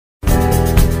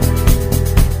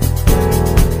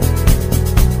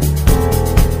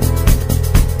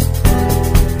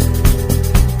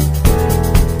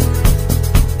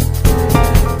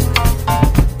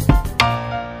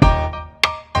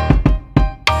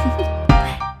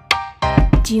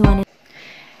Do you want it?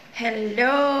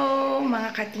 Hello,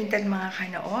 mga katintad, mga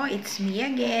kanoo. It's me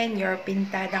again, your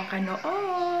pintadang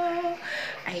kanoo.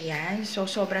 Ayan, so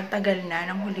sobrang tagal na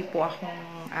nang huli po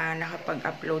akong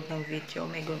nakapag-upload ng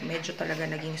video. Medyo talaga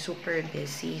naging super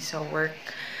busy sa work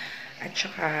at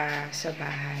saka sa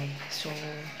bahay. So,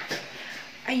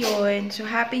 ayun.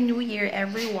 So, Happy New Year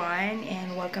everyone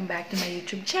and welcome back to my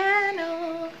YouTube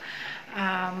channel.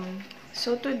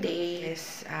 So today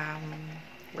is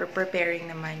we're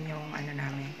preparing naman yung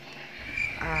namin.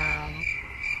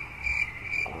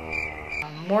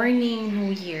 Morning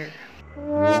New Year.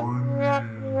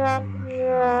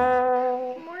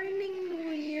 Morning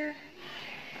New Year.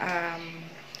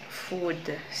 Food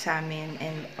sa amin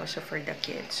and also for the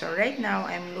kids. So right now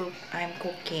I'm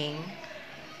cooking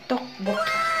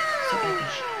tteokbokki. So ito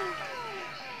siya.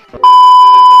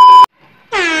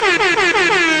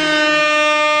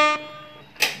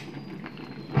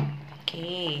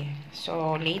 Okay.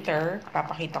 So later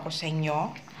papakita ko sa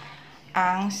inyo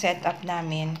ang setup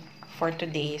namin for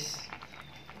today's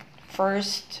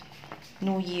first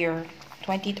New Year,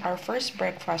 our first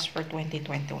breakfast for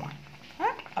 2021.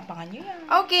 Abangan nyo yan.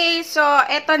 Okay, so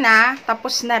eto na.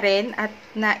 Tapos na rin at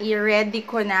na-ready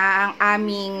ko na ang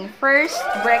aming first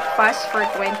breakfast for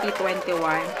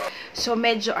 2021. So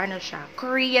medyo siya,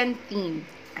 Korean theme.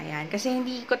 Ayan, kasi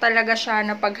hindi ko talaga siya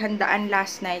napaghandaan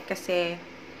last night kasi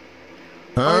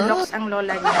orloks ang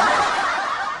lola niya.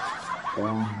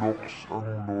 Orloks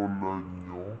ang lola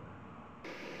niyo?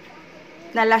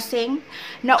 Nalasing,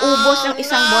 naubos ang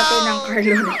isang bote ng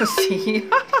Carlo Rossi.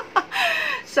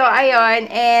 So,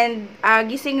 ayun. And,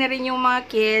 gising na rin yung mga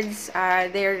kids.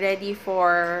 They're ready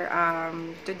for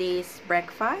today's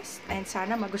breakfast. And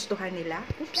sana magustuhan nila.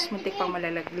 Oops, muntik pang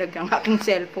malalaglag ang aking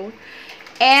cellphone.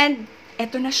 And,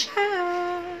 eto na siya.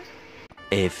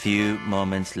 A few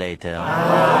moments later.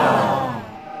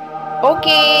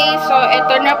 Okay, so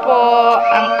eto na po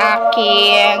ang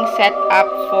aking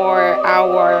setup for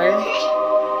our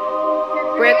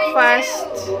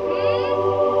breakfast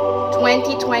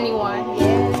 2021.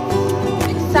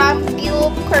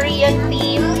 Samgyup Korean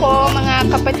theme po, mga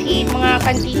kapatid, mga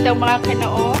kantita, mga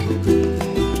kanao.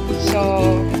 So,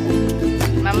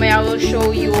 mamaya I will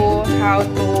show you how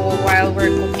to while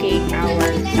we're cooking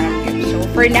our samgyup. So,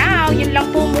 for now, yun lang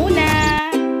po muna.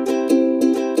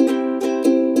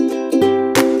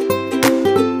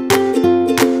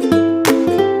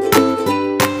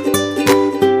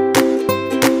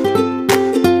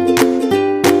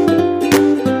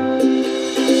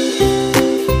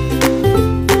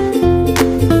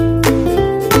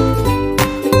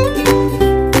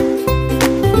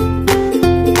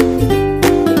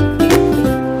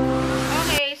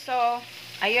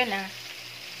 Ayun na.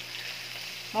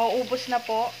 Mauubos na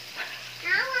po.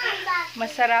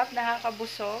 Masarap,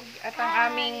 nakakabusog. At ang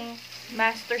aming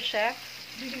master chef.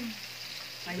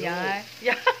 Ayan.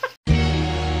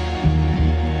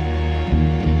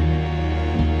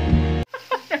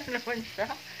 Ano naman siya?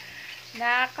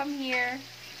 Come here.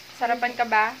 Sarapan ka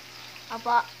ba?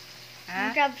 Apa.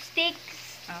 Ha? Crab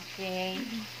sticks. Okay.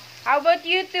 How about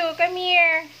you two? Come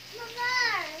here.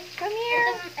 Come here.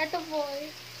 Ito po.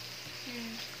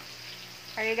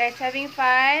 Are you guys having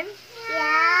fun?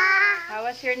 Yeah. How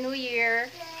was your New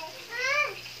Year?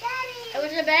 It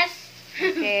was the best.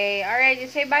 Okay. Alright,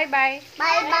 you say bye-bye.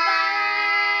 Bye-bye.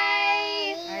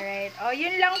 Alright. Oh,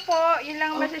 yun lang po. Yun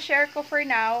lang masashare ko for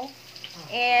now.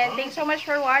 And thanks so much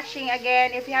for watching.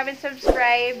 Again, if you haven't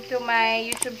subscribed to my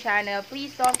YouTube channel,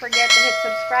 please don't forget to hit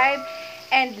subscribe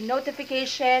and the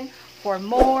notification for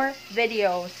more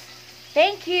videos.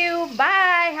 Thank you.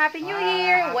 Bye. Happy New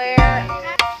Year. We're out.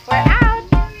 Bye.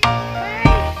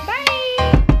 Bye.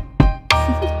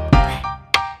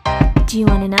 Do you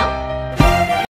want to know?